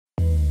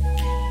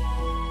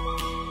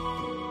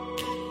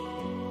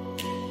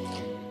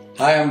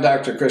Hi, I'm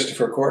Dr.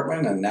 Christopher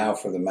Cortman, and now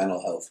for the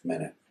Mental Health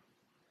Minute.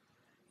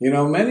 You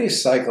know, many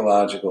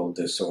psychological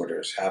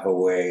disorders have a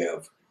way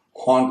of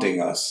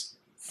haunting us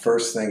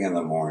first thing in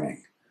the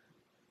morning.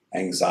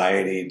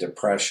 Anxiety,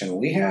 depression,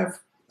 we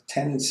have a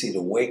tendency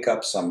to wake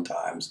up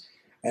sometimes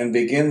and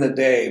begin the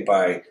day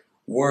by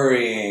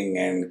worrying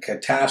and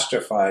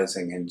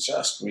catastrophizing and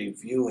just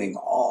reviewing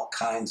all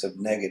kinds of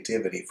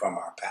negativity from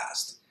our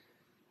past.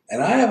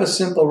 And I have a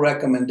simple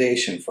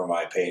recommendation for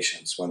my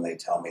patients when they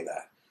tell me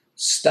that.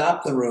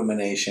 Stop the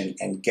rumination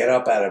and get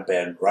up out of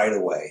bed right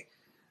away.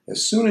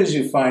 As soon as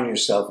you find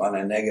yourself on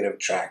a negative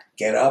track,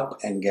 get up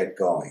and get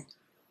going.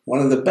 One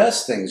of the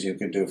best things you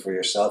could do for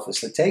yourself is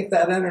to take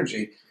that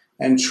energy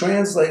and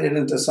translate it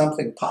into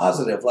something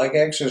positive, like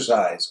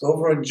exercise. Go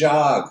for a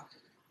jog,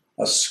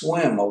 a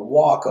swim, a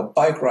walk, a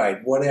bike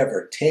ride,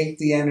 whatever. Take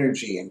the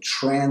energy and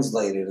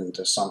translate it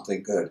into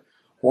something good.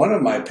 One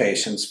of my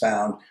patients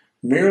found,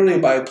 merely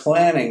by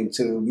planning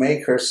to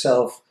make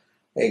herself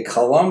a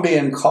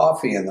Colombian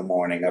coffee in the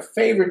morning, a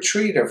favorite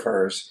treat of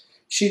hers,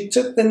 she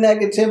took the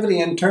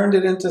negativity and turned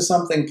it into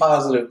something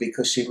positive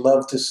because she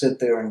loved to sit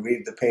there and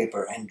read the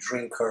paper and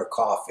drink her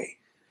coffee.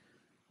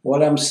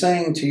 What I'm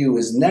saying to you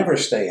is never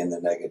stay in the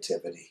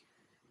negativity.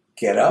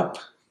 Get up,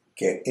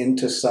 get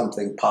into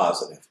something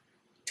positive.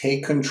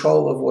 Take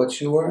control of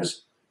what's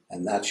yours,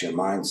 and that's your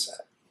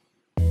mindset.